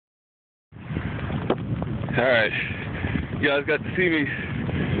Alright, you guys got to see me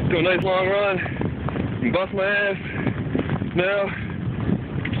do a nice long run and bust my ass. Now,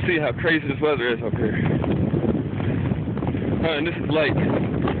 you can see how crazy this weather is up here. Alright, and this is light.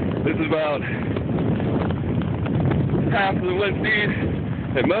 This is about half of the wind speed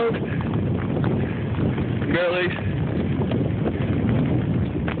at most. Barely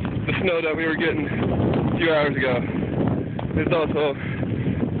the snow that we were getting a few hours ago. There's also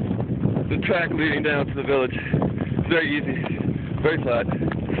the track leading down to the village. It's very easy, very flat.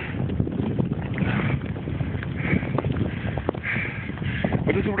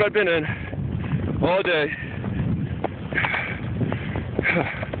 But this is what I've been in all day.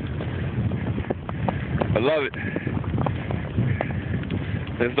 I love it.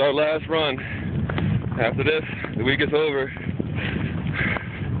 This is our last run. After this, the week is over.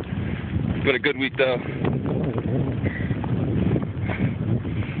 It's been a good week though.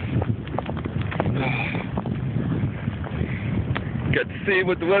 Got to see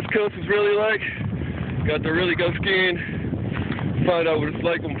what the West Coast is really like. Got to really go skiing. Find out what it's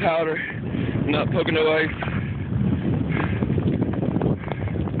like on powder. Not poking no ice.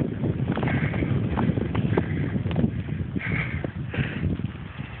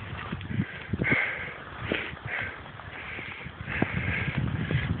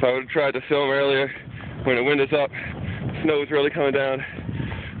 If I would have tried to film earlier when the wind is up, snow was really coming down,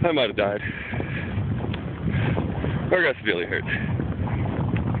 I might have died. Or got severely hurt.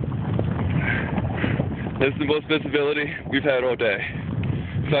 This is the most visibility we've had all day.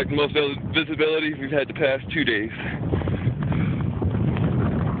 In fact, the most visibility we've had the past 2 days.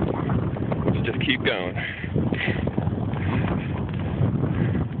 Let's just keep going.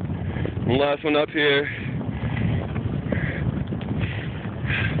 And last one up here.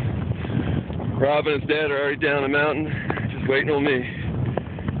 Rob and his dad are already down the mountain, just waiting on me.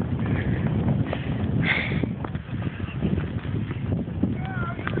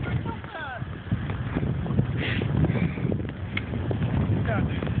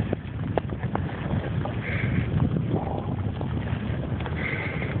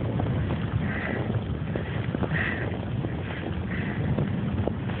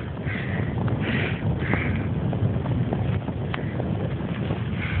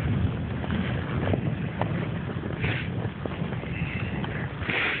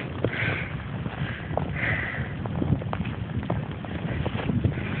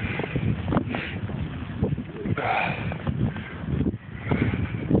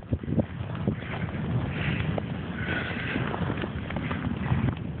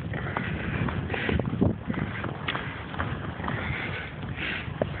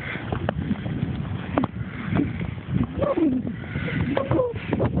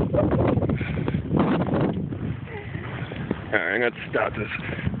 Alright, I'm going to stop this.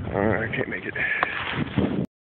 I can't make it.